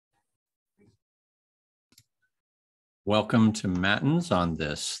Welcome to Matins on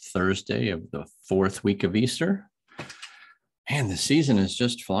this Thursday of the fourth week of Easter. And the season is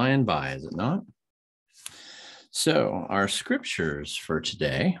just flying by, is it not? So our scriptures for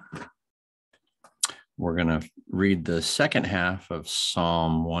today, we're going to read the second half of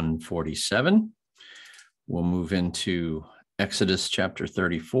Psalm 147. We'll move into Exodus chapter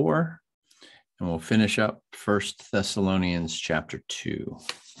 34, and we'll finish up 1 Thessalonians chapter 2.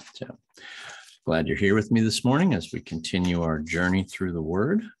 So glad you're here with me this morning as we continue our journey through the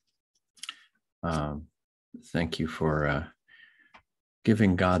Word. Thank you for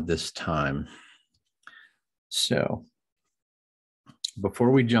giving God this time. So,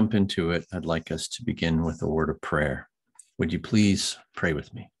 before we jump into it, I'd like us to begin with a word of prayer. Would you please pray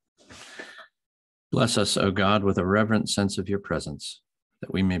with me? Bless us, O God, with a reverent sense of your presence,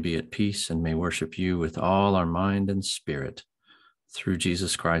 that we may be at peace and may worship you with all our mind and spirit, through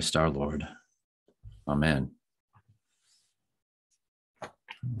Jesus Christ our Lord. Amen.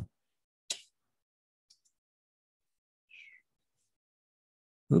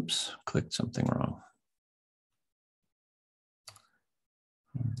 Oops, clicked something wrong.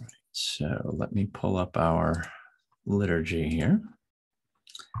 All right, so let me pull up our liturgy here.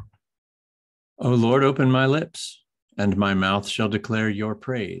 O Lord, open my lips, and my mouth shall declare your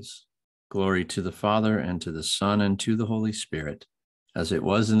praise. Glory to the Father, and to the Son, and to the Holy Spirit, as it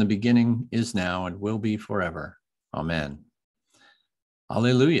was in the beginning, is now, and will be forever. Amen.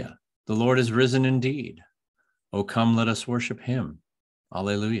 Alleluia. The Lord is risen indeed. O come, let us worship him.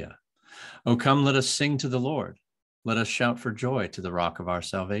 Alleluia. O come, let us sing to the Lord. Let us shout for joy to the rock of our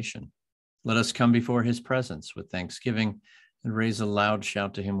salvation. Let us come before his presence with thanksgiving and raise a loud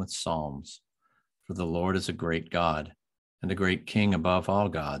shout to him with psalms. For the Lord is a great God and a great King above all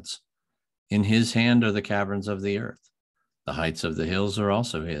gods. In his hand are the caverns of the earth. The heights of the hills are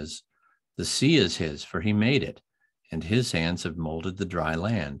also his. The sea is his, for he made it, and his hands have molded the dry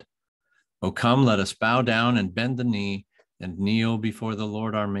land. O come, let us bow down and bend the knee and kneel before the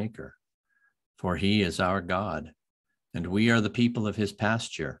Lord our Maker. For he is our God, and we are the people of his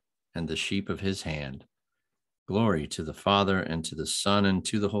pasture and the sheep of his hand. Glory to the Father, and to the Son, and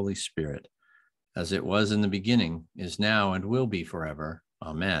to the Holy Spirit, as it was in the beginning, is now, and will be forever.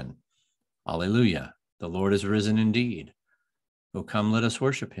 Amen. Alleluia. The Lord is risen indeed. O come, let us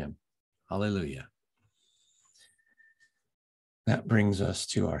worship him. Alleluia. That brings us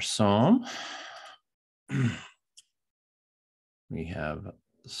to our psalm. We have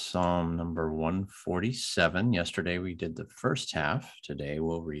Psalm number 147. Yesterday we did the first half. Today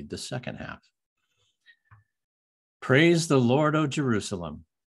we'll read the second half. Praise the Lord, O Jerusalem.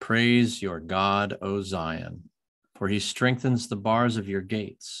 Praise your God, O Zion. For he strengthens the bars of your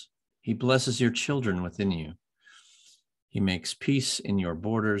gates. He blesses your children within you. He makes peace in your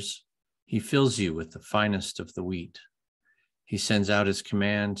borders. He fills you with the finest of the wheat. He sends out his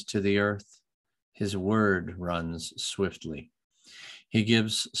command to the earth. His word runs swiftly. He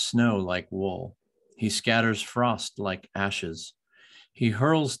gives snow like wool. He scatters frost like ashes. He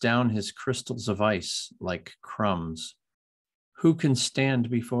hurls down his crystals of ice like crumbs. Who can stand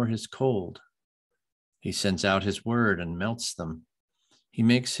before his cold? He sends out his word and melts them. He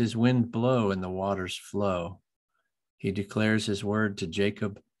makes his wind blow and the waters flow. He declares his word to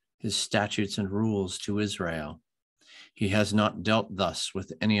Jacob, his statutes and rules to Israel. He has not dealt thus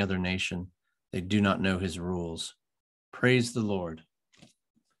with any other nation. They do not know his rules. Praise the Lord.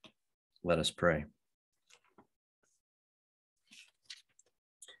 Let us pray.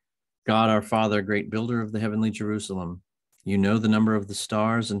 God, our Father, great builder of the heavenly Jerusalem, you know the number of the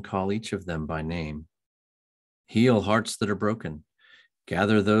stars and call each of them by name. Heal hearts that are broken.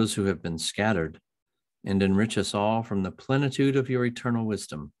 Gather those who have been scattered, and enrich us all from the plenitude of your eternal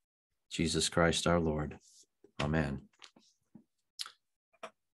wisdom. Jesus Christ our Lord. Amen.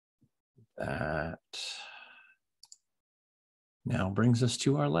 That now brings us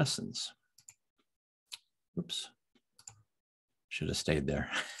to our lessons. Oops. Should have stayed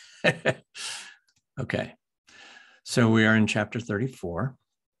there. Okay. So we are in chapter 34,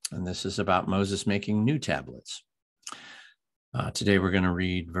 and this is about Moses making new tablets. Today we're going to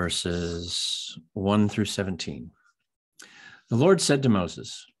read verses 1 through 17. The Lord said to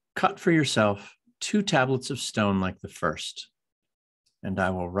Moses, "Cut for yourself 2 tablets of stone like the first, and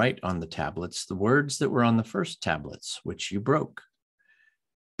I will write on the tablets the words that were on the first tablets, which you broke.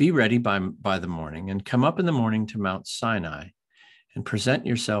 Be ready by the morning, and come up in the morning to Mount Sinai, and present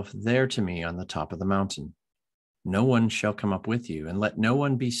yourself there to me on the top of the mountain. No one shall come up with you, and let no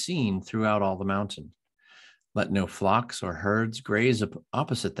one be seen throughout all the mountain. Let no flocks or herds graze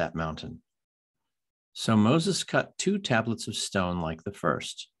opposite that mountain." So Moses cut 2 tablets of stone like the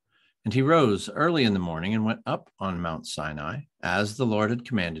first, And he rose early in the morning and went up on Mount Sinai, as the Lord had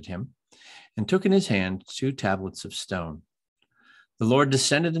commanded him, and took in his hand 2 tablets of stone. The Lord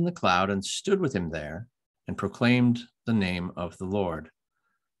descended in the cloud and stood with him there and proclaimed the name of the Lord.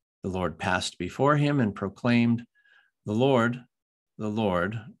 The Lord passed before him and proclaimed, the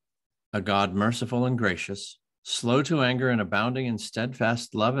Lord, a God merciful and gracious, slow to anger and abounding in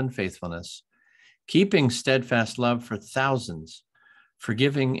steadfast love and faithfulness, keeping steadfast love for thousands,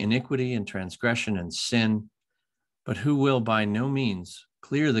 forgiving iniquity and transgression and sin, but who will by no means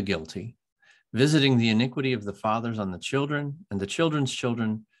clear the guilty, visiting the iniquity of the fathers on the children and the children's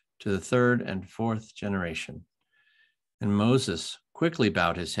children to the 3rd and 4th generation. And Moses quickly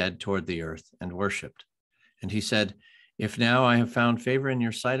bowed his head toward the earth and worshipped. And he said, if now I have found favor in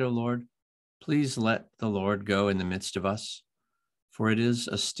your sight, O Lord, please let the Lord go in the midst of us, for it is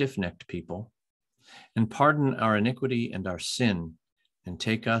a stiff-necked people, and pardon our iniquity and our sin, and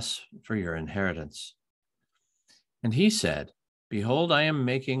take us for your inheritance. And he said, behold, I am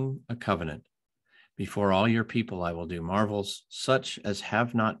making a covenant. Before all your people I will do marvels, such as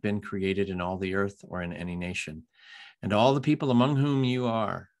have not been created in all the earth or in any nation. And all the people among whom you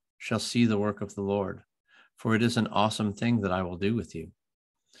are shall see the work of the Lord, for it is an awesome thing that I will do with you.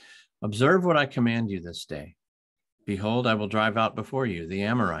 Observe what I command you this day. Behold, I will drive out before you the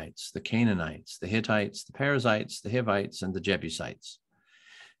Amorites, the Canaanites, the Hittites, the Perizzites, the Hivites, and the Jebusites.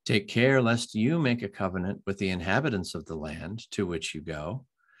 Take care lest you make a covenant with the inhabitants of the land to which you go,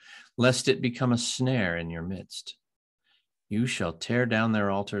 lest it become a snare in your midst. You shall tear down their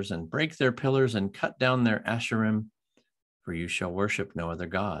altars and break their pillars and cut down their Asherim, for you shall worship no other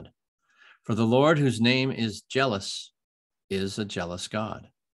God. For the Lord, whose name is jealous, is a jealous God.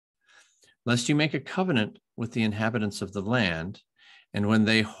 Lest you make a covenant with the inhabitants of the land, and when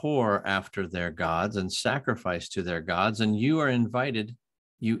they whore after their gods and sacrifice to their gods, and you are invited,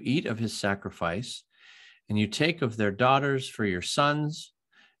 you eat of his sacrifice, and you take of their daughters for your sons,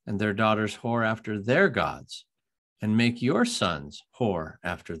 and their daughters whore after their gods, and make your sons whore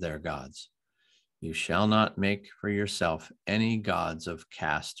after their gods. You shall not make for yourself any gods of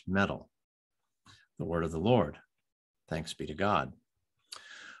cast metal. The word of the Lord. Thanks be to God.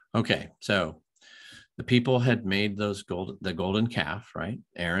 Okay, so the people had made the golden calf, right?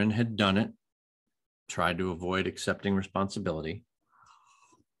 Aaron had done it, tried to avoid accepting responsibility.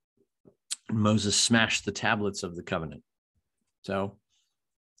 Moses smashed the tablets of the covenant. So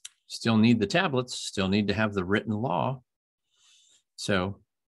still need the tablets, still need to have the written law. So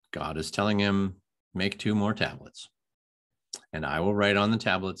God is telling him, make 2 more tablets. And I will write on the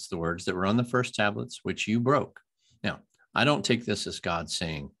tablets the words that were on the first tablets, which you broke. Now, I don't take this as God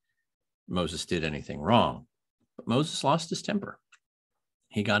saying Moses did anything wrong, but Moses lost his temper.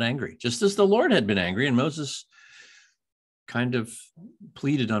 He got angry, just as the Lord had been angry, and Moses kind of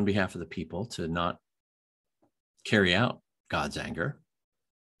pleaded on behalf of the people to not carry out God's anger.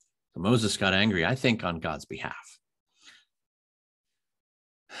 So Moses got angry, I think, on God's behalf.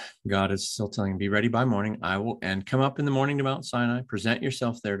 God is still telling him, be ready by morning. And come up in the morning to Mount Sinai, present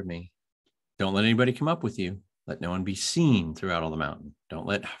yourself there to me. Don't let anybody come up with you. Let no one be seen throughout all the mountain. Don't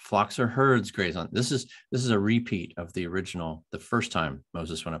let flocks or herds graze on. This is a repeat of the original, the first time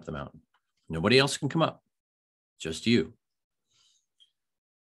Moses went up the mountain. Nobody else can come up, just you.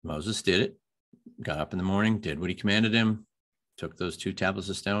 Moses did it, got up in the morning, did what he commanded him, took those 2 tablets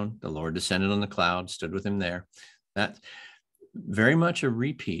of stone. The Lord descended on the cloud, stood with him there. That's very much a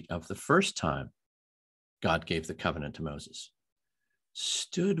repeat of the first time God gave the covenant to Moses.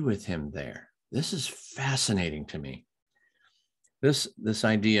 Stood with him there. This is fascinating to me. This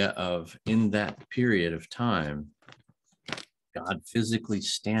idea of, in that period of time, God physically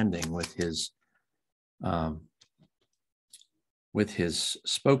standing with his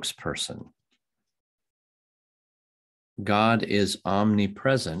spokesperson. God is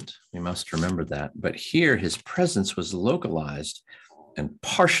omnipresent. We must remember that. But here his presence was localized and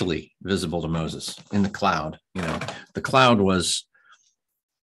partially visible to Moses in the cloud. You know, the cloud was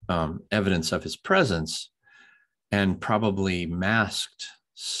evidence of his presence and probably masked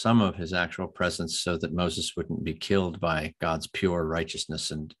some of his actual presence so that Moses wouldn't be killed by God's pure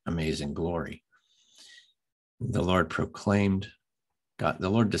righteousness and amazing glory. The Lord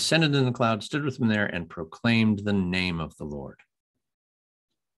descended in the cloud, stood with him there, and proclaimed the name of the Lord.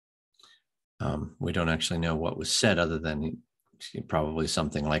 We don't actually know what was said other than probably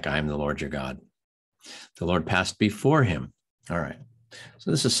something like, I am the Lord your God. The Lord passed before him. All right.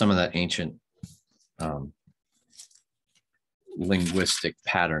 So this is some of that ancient linguistic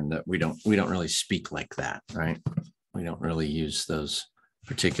pattern that we don't really speak like that, right? We don't really use those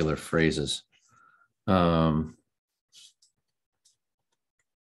particular phrases.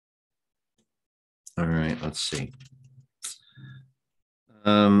 All right, let's see.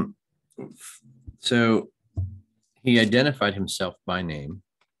 So he identified himself by name,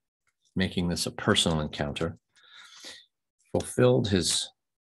 making this a personal encounter, fulfilled his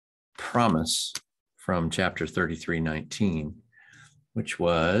promise from chapter 33:19, which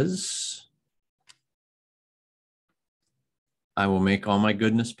was, I will make all my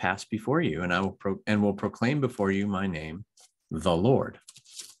goodness pass before you, and I will proclaim before you my name, the Lord.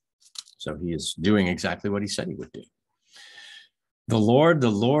 So he is doing exactly what he said he would do. The Lord,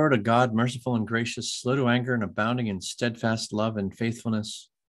 a God merciful and gracious, slow to anger and abounding in steadfast love and faithfulness,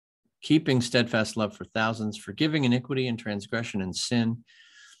 keeping steadfast love for thousands, forgiving iniquity and transgression and sin,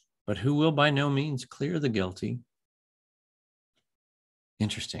 but who will by no means clear the guilty.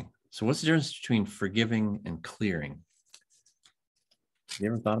 Interesting. So what's the difference between forgiving and clearing? Have you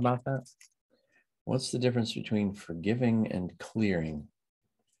ever thought about that? What's the difference between forgiving and clearing?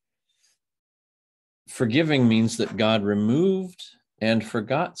 Forgiving means that God removed and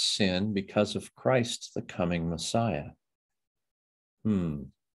forgot sin because of Christ, the coming Messiah.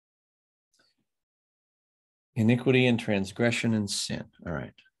 Iniquity and transgression and sin. All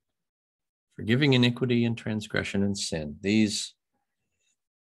right. Forgiving iniquity and transgression and sin. These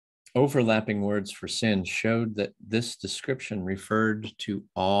overlapping words for sin showed that this description referred to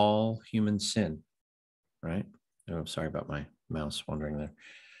all human sin, right? Oh, I'm sorry about my mouse wandering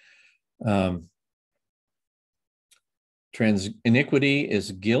there. Iniquity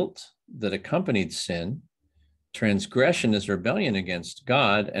is guilt that accompanied sin. Transgression is rebellion against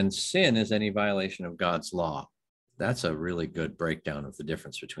God, and sin is any violation of God's law. That's a really good breakdown of the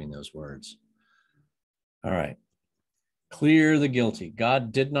difference between those words. All right. Clear the guilty.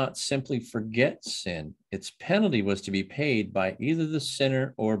 God did not simply forget sin. Its penalty was to be paid by either the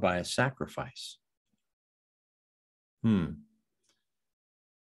sinner or by a sacrifice.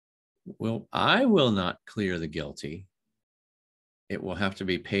 Well, I will not clear the guilty. It will have to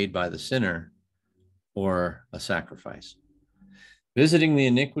be paid by the sinner or a sacrifice. Visiting the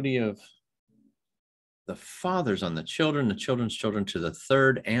iniquity of the fathers on the children's children to the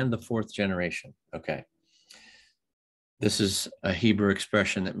third and the fourth generation. Okay. This is a Hebrew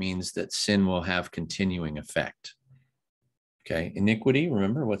expression that means that sin will have continuing effect. Okay. Iniquity,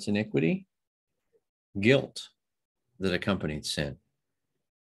 remember what's iniquity? Guilt that accompanied sin.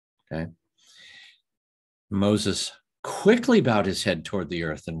 Okay. Moses quickly bowed his head toward the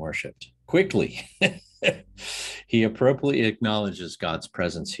earth and worshiped. Quickly. He appropriately acknowledges God's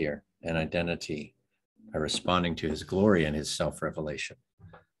presence here and identity by responding to his glory and his self-revelation.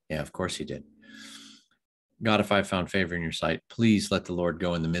 Yeah, of course he did. God, if I found favor in your sight, please let the Lord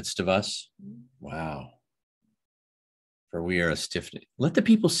go in the midst of us. Wow. For we are a stiff. Let the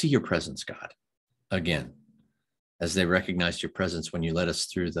people see your presence, God, again, as they recognized your presence when you led us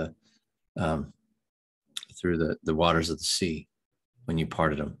through the waters of the sea, when you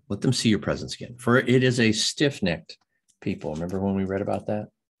parted them. Let them see your presence again. For it is a stiff-necked people. Remember when we read about that?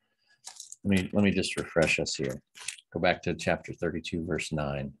 Let me just refresh us here. Go back to chapter 32, verse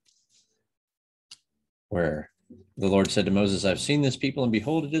 9. Where the Lord said to Moses, I've seen this people, and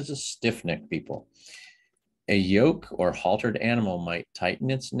behold, it is a stiff-necked people. A yoke or haltered animal might tighten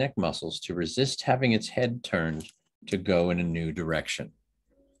its neck muscles to resist having its head turned to go in a new direction.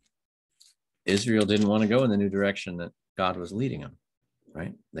 Israel didn't want to go in the new direction that God was leading them,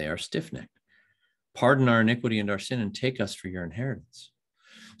 right? They are stiff-necked. Pardon our iniquity and our sin and take us for your inheritance.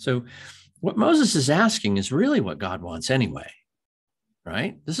 So what Moses is asking is really what God wants anyway,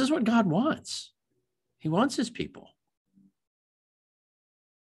 right? This is what God wants. He wants his people.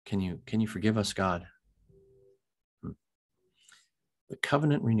 Can you forgive us, God? The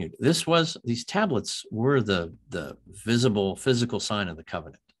covenant renewed. These tablets were the visible physical sign of the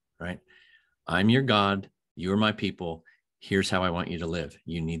covenant, right? I'm your God. You're my people. Here's how I want you to live.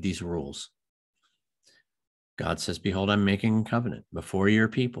 You need these rules. God says, behold, I'm making a covenant before your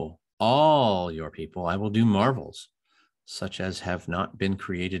people, all your people. I will do marvels such as have not been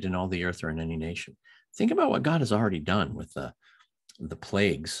created in all the earth or in any nation. Think about what God has already done with the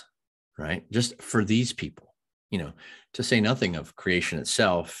plagues, right? Just for these people, to say nothing of creation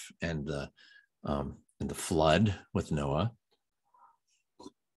itself and the flood with Noah,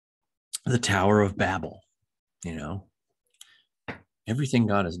 the Tower of Babel, everything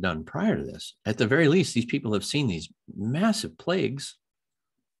God has done prior to this. At the very least, these people have seen these massive plagues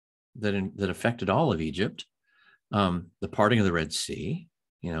that affected all of Egypt, the parting of the Red Sea,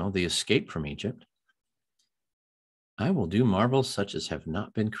 the escape from Egypt. I will do marvels such as have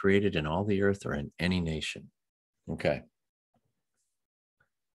not been created in all the earth or in any nation. Okay.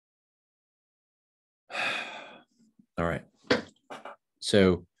 All right.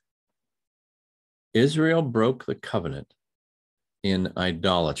 So Israel broke the covenant in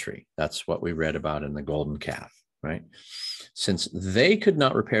idolatry. That's what we read about in the golden calf, right? Since they could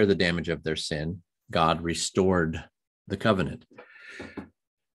not repair the damage of their sin, God restored the covenant.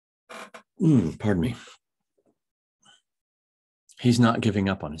 Pardon me. He's not giving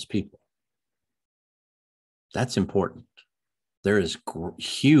up on his people. That's important. There is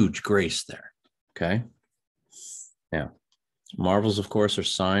huge grace there. Okay. Now, marvels, of course, are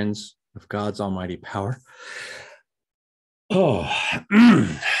signs of God's almighty power. Oh,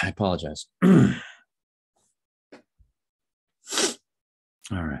 I apologize. All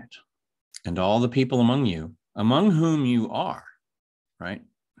right. And all the people among you, among whom you are, right?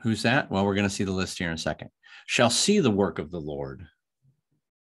 Who's that? Well, we're going to see the list here in a second. Shall see the work of the Lord.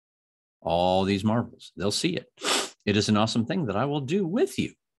 All these marvels, they'll see it. It is an awesome thing that I will do with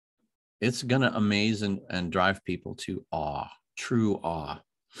you. It's going to amaze and drive people to awe, true awe.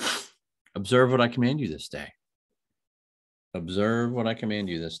 Observe what I command you this day. Observe what I command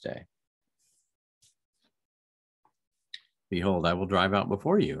you this day. Behold, I will drive out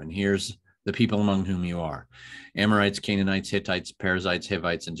before you, and here's the people among whom you are: Amorites, Canaanites, Hittites, Perizzites,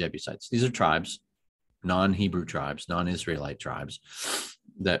 Hivites, and Jebusites. These are tribes, non-Hebrew tribes, non-Israelite tribes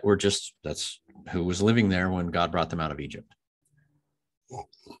that were just, that's who was living there when God brought them out of Egypt.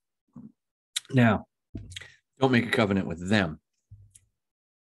 Now, don't make a covenant with them,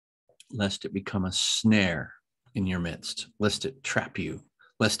 lest it become a snare in your midst, lest it trap you,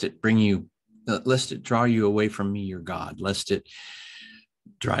 lest it bring you, lest it draw you away from me, your God, lest it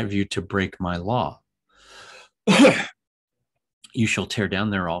drive you to break my law. You shall tear down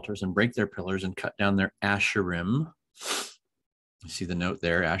their altars and break their pillars and cut down their asherim. You see the note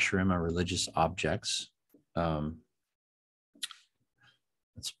there, asherim are religious objects.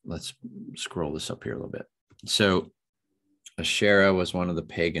 Let's scroll this up here a little bit. So Asherah was one of the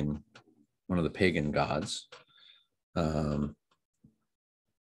pagan gods.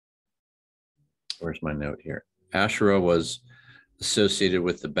 Where's my note here? Asherah was associated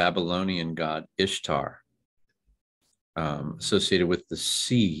with the Babylonian god Ishtar, associated with the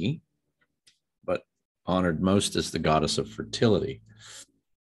sea, but honored most as the goddess of fertility.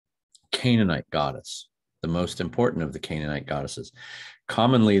 Canaanite goddess, the most important of the Canaanite goddesses,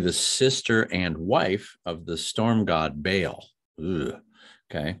 commonly the sister and wife of the storm god Baal. Ugh.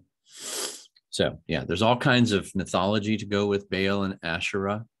 Okay. So yeah, there's all kinds of mythology to go with Baal and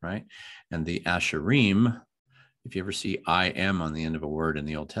Asherah, right? And the Asherim, if you ever see I am on the end of a word in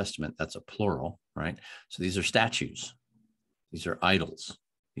the Old Testament, that's a plural, right? So these are statues. These are idols.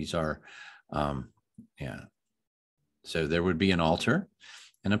 These are, So there would be an altar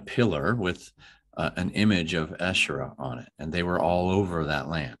and a pillar with an image of Asherah on it. And they were all over that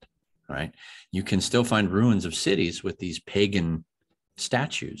land, right? You can still find ruins of cities with these pagan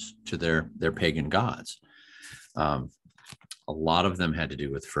statues to their pagan gods. A lot of them had to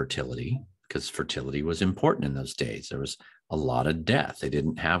do with fertility, because fertility was important in those days. There was a lot of death. They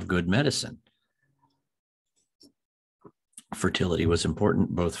didn't have good medicine. Fertility was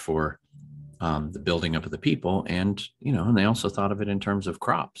important both for the building up of the people, and and they also thought of it in terms of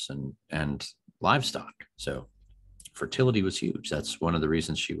crops and livestock. So fertility was huge. That's one of the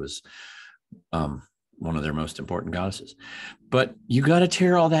reasons she was one of their most important goddesses. But you got to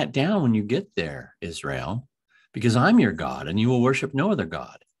tear all that down when you get there, Israel, because I'm your God and you will worship no other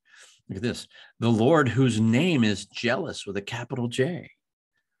God. Look at this. The Lord, whose name is jealous, with a capital J.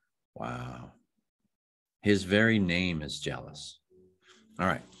 Wow. His very name is jealous. All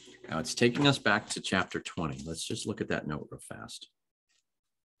right. Now it's taking us back to chapter 20. Let's just look at that note real fast.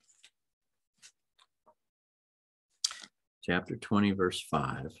 Chapter 20, verse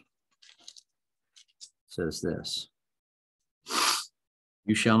 5 says this: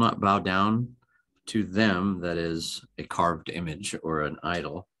 You shall not bow down to them, that is a carved image or an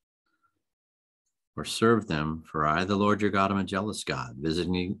idol, or serve them, for I, the Lord your God, am a jealous God,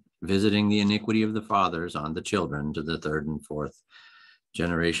 visiting the iniquity of the fathers on the children to the third and fourth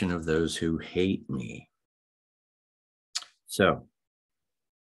generation of those who hate me. So,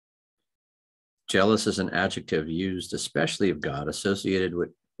 jealous is an adjective used especially of God, associated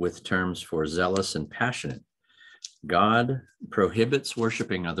with terms for zealous and passionate. God prohibits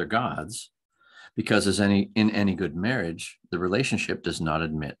worshiping other gods because, as in any good marriage, the relationship does not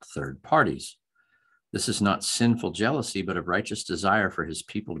admit third parties. This is not sinful jealousy, but a righteous desire for his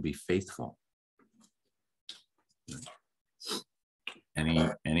people to be faithful.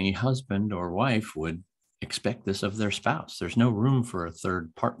 Any husband or wife would expect this of their spouse. There's no room for a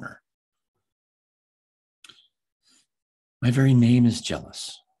third partner. My very name is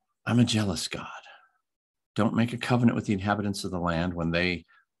jealous. I'm a jealous God. Don't make a covenant with the inhabitants of the land when they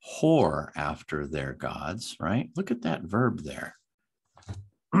whore after their gods, right? Look at that verb there.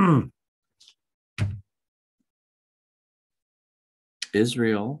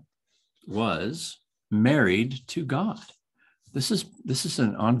 Israel was married to God. This is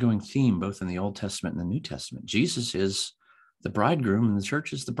an ongoing theme both in the Old Testament and the New Testament. Jesus is the bridegroom and the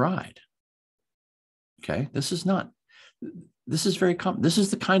church is the bride. Okay, this is the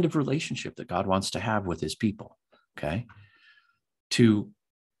kind of relationship that God wants to have with his people. Okay, to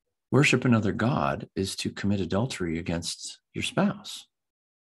worship another god is to commit adultery against your spouse.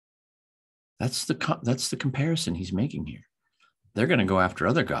 That's the comparison he's making here. They're going to go after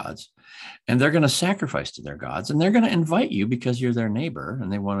other gods and they're going to sacrifice to their gods and they're going to invite you because you're their neighbor and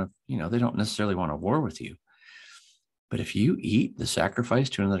they want to, they don't necessarily want a war with you. But if you eat the sacrifice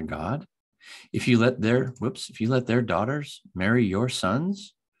to another god, if you let their daughters marry your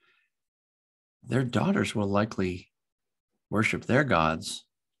sons, their daughters will likely worship their gods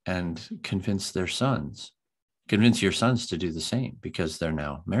and convince your sons to do the same because they're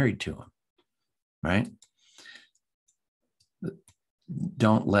now married to them, right?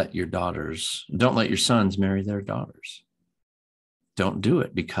 Don't let your sons marry their daughters. Don't do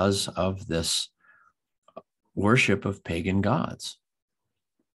it because of this worship of pagan gods.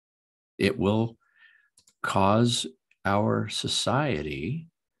 It will cause our society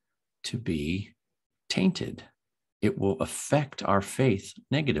to be tainted. It will affect our faith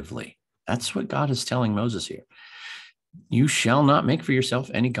negatively. That's what God is telling Moses here. You shall not make for yourself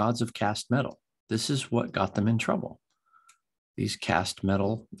any gods of cast metal. This is what got them in trouble. These cast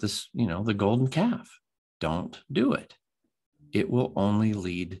metal, the golden calf. Don't do it. It will only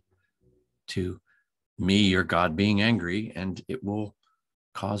lead to me, your God, being angry, and it will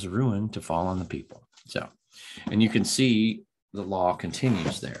cause ruin to fall on the people. So, and you can see the law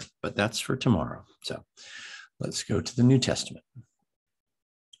continues there, but that's for tomorrow. So let's go to the New Testament.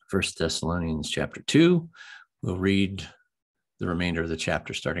 1 Thessalonians chapter 2. We'll read the remainder of the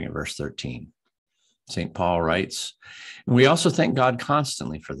chapter starting at verse 13. St. Paul writes, "And we also thank God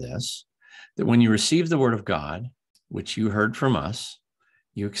constantly for this, that when you received the word of God, which you heard from us,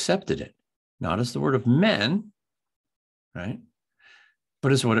 you accepted it, not as the word of men," right,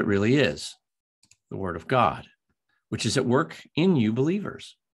 "but as what it really is, the word of God, which is at work in you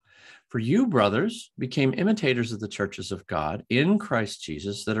believers. For you, brothers, became imitators of the churches of God in Christ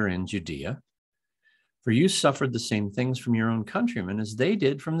Jesus that are in Judea. For you suffered the same things from your own countrymen as they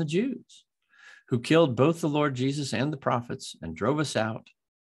did from the Jews, who killed both the Lord Jesus and the prophets and drove us out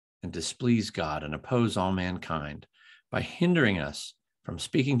and displease God and oppose all mankind by hindering us from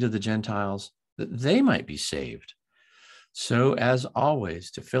speaking to the Gentiles that they might be saved, so as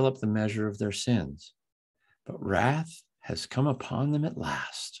always to fill up the measure of their sins. But wrath has come upon them at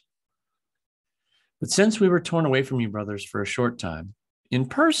last. But since we were torn away from you, brothers, for a short time, in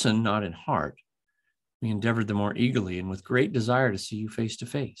person, not in heart, we endeavored the more eagerly and with great desire to see you face to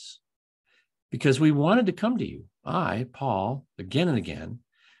face, because we wanted to come to you, I, Paul, again and again,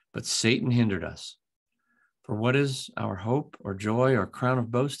 but Satan hindered us. For what is our hope or joy or crown of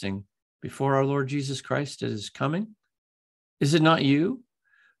boasting before our Lord Jesus Christ is coming? Is it not you?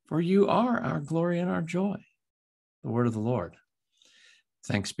 For you are our glory and our joy." The word of the Lord.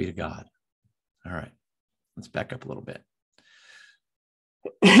 Thanks be to God. All right, let's back up a little bit.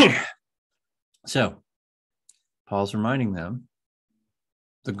 So, Paul's reminding them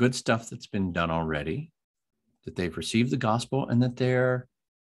the good stuff that's been done already, that they've received the gospel and that they're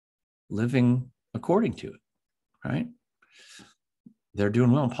living according to it, right? They're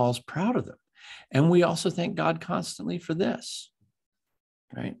doing well, and Paul's proud of them. And we also thank God constantly for this,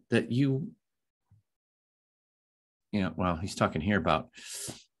 right? That he's talking here about,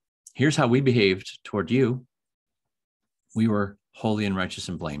 here's how we behaved toward you. We were holy and righteous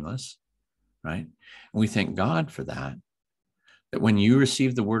and blameless, right? And we thank God for that when you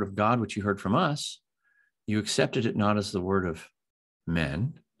received the word of God, which you heard from us, you accepted it not as the word of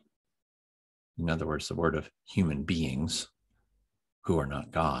men, in other words, the word of human beings who are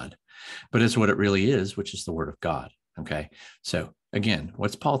not God, but as what it really is, which is the word of God, okay? So again,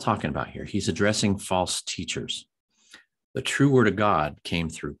 what's Paul talking about here? He's addressing false teachers. The true word of God came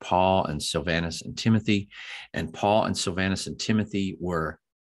through Paul and Silvanus and Timothy, and Paul and Silvanus and Timothy were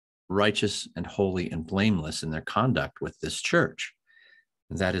righteous and holy and blameless in their conduct with this church.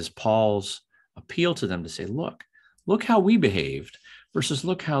 And that is Paul's appeal to them to say, look how we behaved versus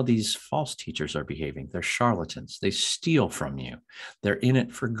look how these false teachers are behaving. They're charlatans. They steal from you. They're in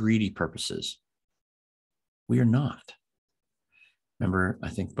it for greedy purposes. We are not. Remember, I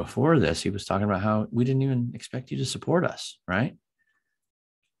think before this, he was talking about how we didn't even expect you to support us, right?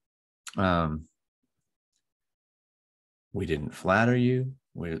 We didn't flatter you.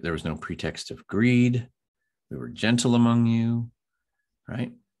 There was no pretext of greed. We were gentle among you,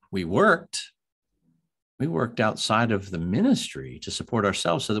 right? We worked outside of the ministry to support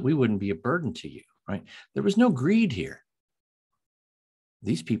ourselves so that we wouldn't be a burden to you, right? There was no greed here.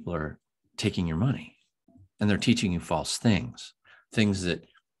 These people are taking your money and they're teaching you false things that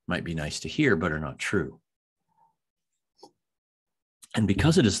might be nice to hear, but are not true. And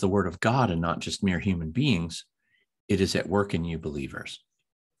because it is the word of God and not just mere human beings, it is at work in you believers.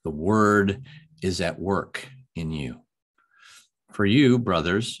 The word is at work in you. For you,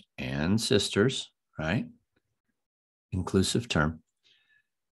 brothers and sisters, right? Inclusive term.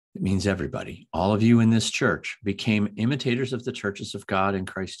 It means everybody. All of you in this church became imitators of the churches of God in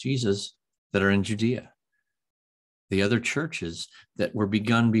Christ Jesus that are in Judea. The other churches that were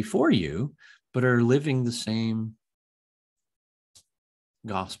begun before you, but are living the same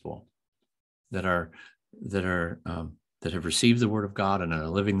gospel, that have received the word of God and are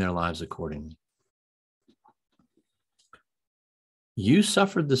living their lives accordingly. You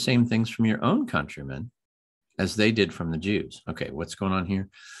suffered the same things from your own countrymen as they did from the Jews. Okay, what's going on here?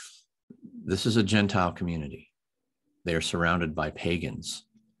 This is a Gentile community. They are surrounded by pagans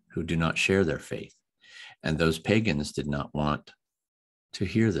who do not share their faith. And those pagans did not want to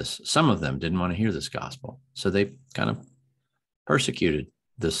hear this. Some of them didn't want to hear this gospel. So they kind of persecuted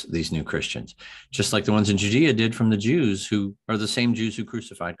these new Christians, just like the ones in Judea did from the Jews, who are the same Jews who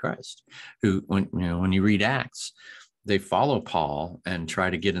crucified Christ, who, when you read Acts, they follow Paul and try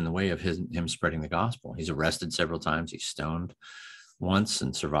to get in the way of him spreading the gospel. He's arrested several times. He's stoned once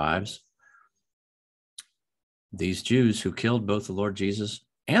and survives. These Jews who killed both the Lord Jesus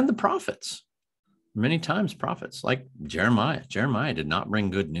and the prophets, many times prophets like Jeremiah. Jeremiah did not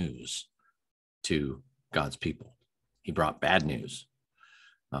bring good news to God's people. He brought bad news.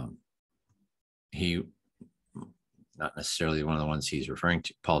 He, not necessarily one of the ones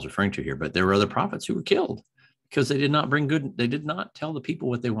Paul's referring to here, but there were other prophets who were killed because they did not they did not tell the people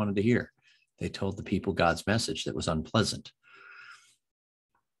what they wanted to hear. They told the people God's message that was unpleasant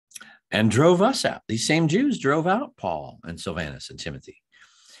and drove us out. These same Jews drove out Paul and Silvanus and Timothy.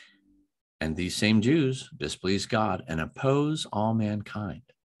 And these same Jews displease God and oppose all mankind.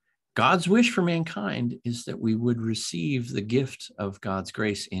 God's wish for mankind is that we would receive the gift of God's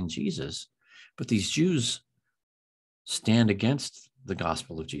grace in Jesus. But these Jews stand against the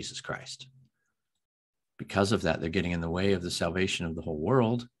gospel of Jesus Christ. Because of that, they're getting in the way of the salvation of the whole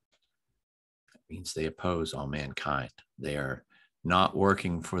world. That means they oppose all mankind. They are not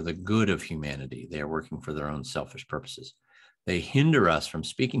working for the good of humanity. They are working for their own selfish purposes. They hinder us from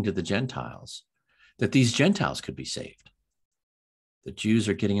speaking to the Gentiles, that these Gentiles could be saved. The Jews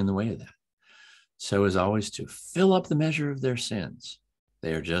are getting in the way of that. So as always, to fill up the measure of their sins.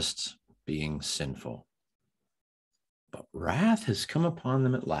 They are just being sinful. But wrath has come upon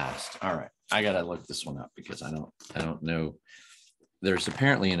them at last. All right, I got to look this one up because I don't know. There's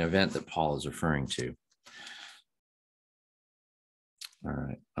apparently an event that Paul is referring to. All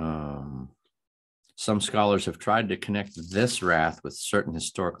right. Some scholars have tried to connect this wrath with certain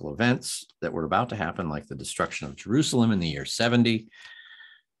historical events that were about to happen, like the destruction of Jerusalem in the year 70.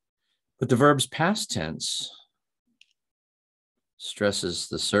 But the verb's past tense stresses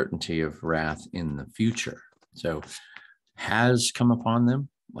the certainty of wrath in the future. So has come upon them,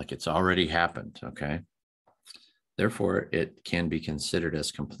 like it's already happened, okay? Therefore, it can be considered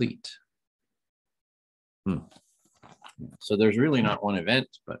as complete. So there's really not one event,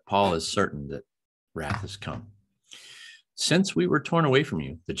 but Paul is certain that wrath has come. Since we were torn away from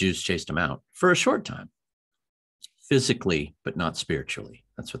you, the Jews chased them out for a short time, physically, but not spiritually.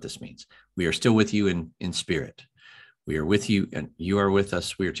 That's what this means. We are still with you in spirit. We are with you and you are with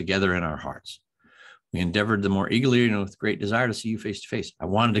us. We are together in our hearts. We endeavored the more eagerly and with great desire to see you face to face. I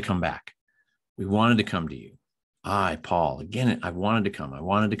wanted to come back. We wanted to come to you. Paul, again, I wanted to come.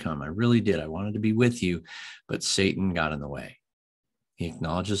 I really did. I wanted to be with you, but Satan got in the way. He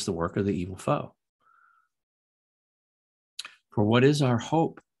acknowledges the work of the evil foe. For what is our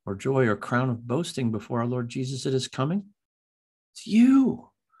hope or joy or crown of boasting before our Lord Jesus at his coming? It's you,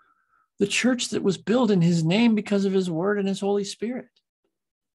 the church that was built in his name because of his word and his Holy Spirit.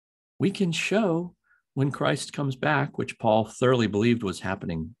 We can show when Christ comes back, which Paul thoroughly believed was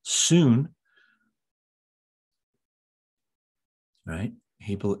happening soon, right?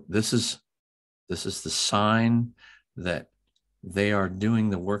 This is the sign that they are doing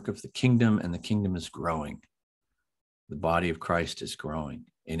the work of the kingdom and the kingdom is growing. The body of Christ is growing,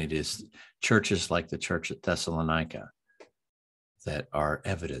 and it is churches like the church at Thessalonica that are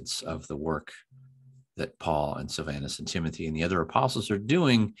evidence of the work that Paul and Silvanus and Timothy and the other apostles are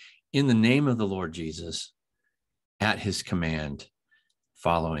doing in the name of the Lord Jesus at his command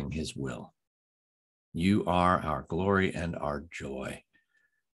following his will. You are our glory and our joy.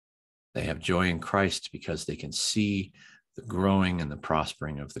 They have joy in Christ because they can see the growing and the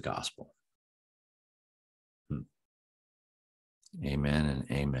prospering of the gospel. Amen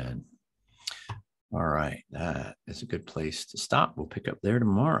and amen. All right, that is a good place to stop. We'll pick up there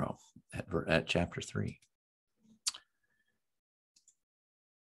tomorrow at chapter 3.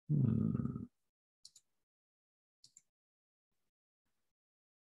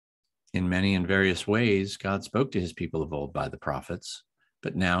 In many and various ways, God spoke to his people of old by the prophets,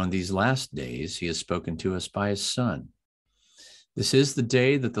 but now in these last days, he has spoken to us by his Son. This is the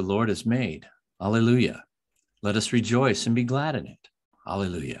day that the Lord has made. Alleluia. Let us rejoice and be glad in it.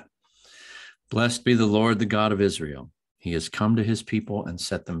 Alleluia. Blessed be the Lord, the God of Israel. He has come to his people and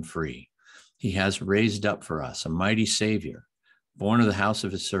set them free. He has raised up for us a mighty Savior, born of the house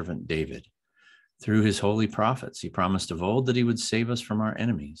of his servant David. Through his holy prophets, he promised of old that he would save us from our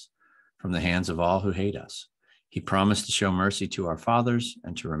enemies, from the hands of all who hate us. He promised to show mercy to our fathers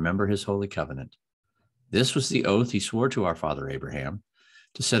and to remember his holy covenant. This was the oath he swore to our father Abraham,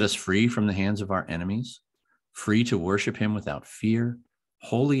 to set us free from the hands of our enemies, free to worship him without fear,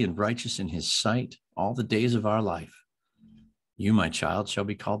 holy and righteous in his sight all the days of our life. You, my child, shall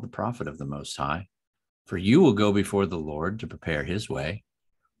be called the prophet of the Most High, for you will go before the Lord to prepare his way,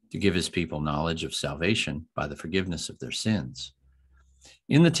 to give his people knowledge of salvation by the forgiveness of their sins.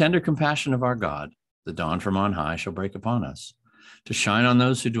 In the tender compassion of our God, the dawn from on high shall break upon us, to shine on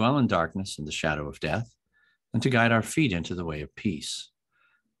those who dwell in darkness and the shadow of death, and to guide our feet into the way of peace.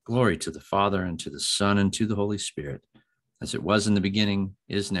 Glory to the Father, and to the Son, and to the Holy Spirit, as it was in the beginning,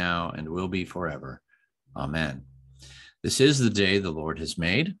 is now, and will be forever. Amen. This is the day the Lord has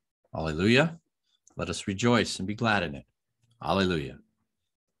made. Alleluia. Let us rejoice and be glad in it. Alleluia.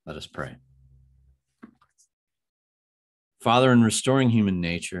 Let us pray. Father, in restoring human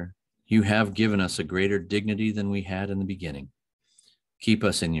nature, you have given us a greater dignity than we had in the beginning. Keep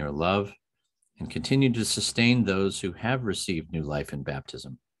us in your love and continue to sustain those who have received new life in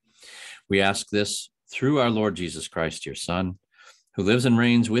baptism. We ask this through our Lord Jesus Christ, your Son, who lives and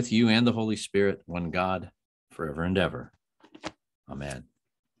reigns with you and the Holy Spirit, one God, forever and ever. Amen.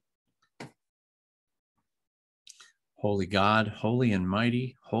 Holy God, holy and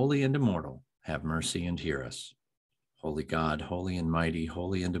mighty, holy and immortal, have mercy and hear us. Holy God, holy and mighty,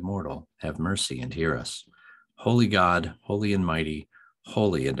 holy and immortal, have mercy and hear us. Holy God, holy and mighty,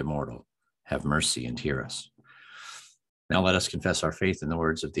 holy and immortal, have mercy and hear us. Now let us confess our faith in the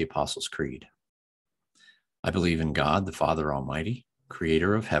words of the Apostles' Creed. I believe in God, the Father Almighty,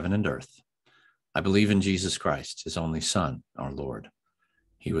 creator of heaven and earth. I believe in Jesus Christ, his only Son, our Lord.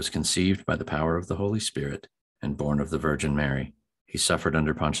 He was conceived by the power of the Holy Spirit and born of the Virgin Mary. He suffered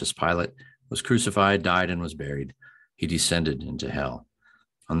under Pontius Pilate, was crucified, died, and was buried. He descended into hell.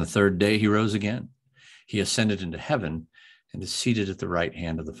 On the third day, he rose again. He ascended into heaven and is seated at the right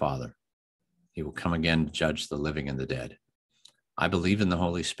hand of the Father. He will come again to judge the living and the dead. I believe in the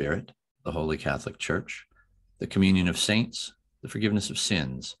Holy Spirit, the Holy Catholic Church, the communion of saints, the forgiveness of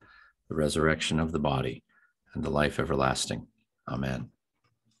sins, the resurrection of the body, and the life everlasting. Amen.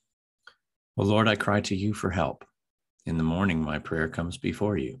 O Lord, I cry to you for help. In the morning, my prayer comes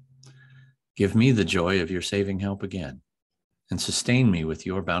before you. Give me the joy of your saving help again, and sustain me with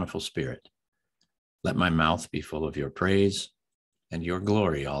your bountiful Spirit. Let my mouth be full of your praise and your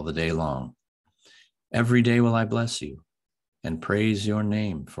glory all the day long. Every day will I bless you and praise your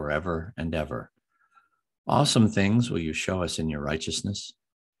name forever and ever. Awesome things will you show us in your righteousness,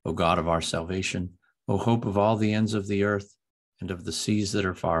 O God of our salvation, O hope of all the ends of the earth and of the seas that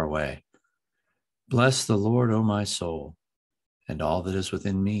are far away. Bless the Lord, O my soul, and all that is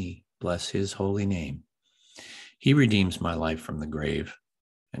within me, bless his holy name. He redeems my life from the grave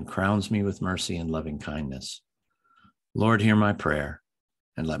and crowns me with mercy and loving kindness. Lord, hear my prayer,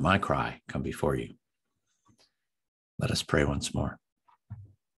 and let my cry come before you. Let us pray once more.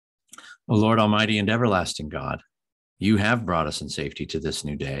 O Lord, almighty and everlasting God, you have brought us in safety to this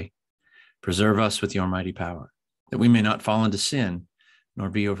new day. Preserve us with your mighty power, that we may not fall into sin, nor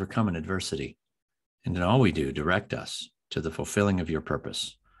be overcome in adversity. And in all we do, direct us to the fulfilling of your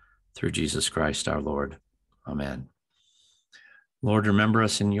purpose. Through Jesus Christ our Lord. Amen. Lord, remember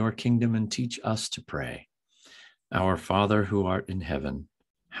us in your kingdom and teach us to pray. Our Father who art in heaven,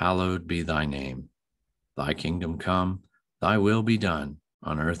 hallowed be thy name. Thy kingdom come, thy will be done,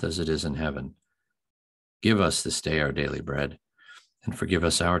 on earth as it is in heaven. Give us this day our daily bread, and forgive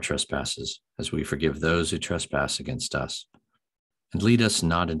us our trespasses, as we forgive those who trespass against us. And lead us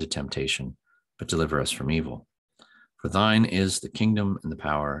not into temptation, but deliver us from evil. For thine is the kingdom and the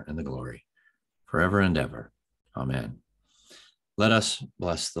power and the glory, forever and ever. Amen. Let us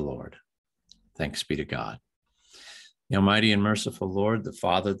bless the Lord. Thanks be to God. The Almighty and merciful Lord, the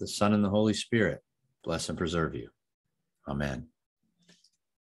Father, the Son, and the Holy Spirit, bless and preserve you. Amen.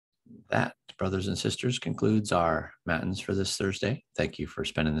 That, brothers and sisters, concludes our Matins for this Thursday. Thank you for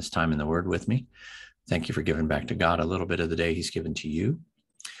spending this time in the Word with me. Thank you for giving back to God a little bit of the day He's given to you.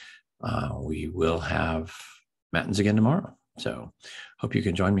 We will have Matins again tomorrow. So hope you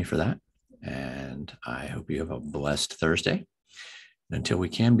can join me for that. And I hope you have a blessed Thursday. And until we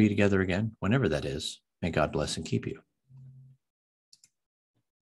can be together again, whenever that is, may God bless and keep you.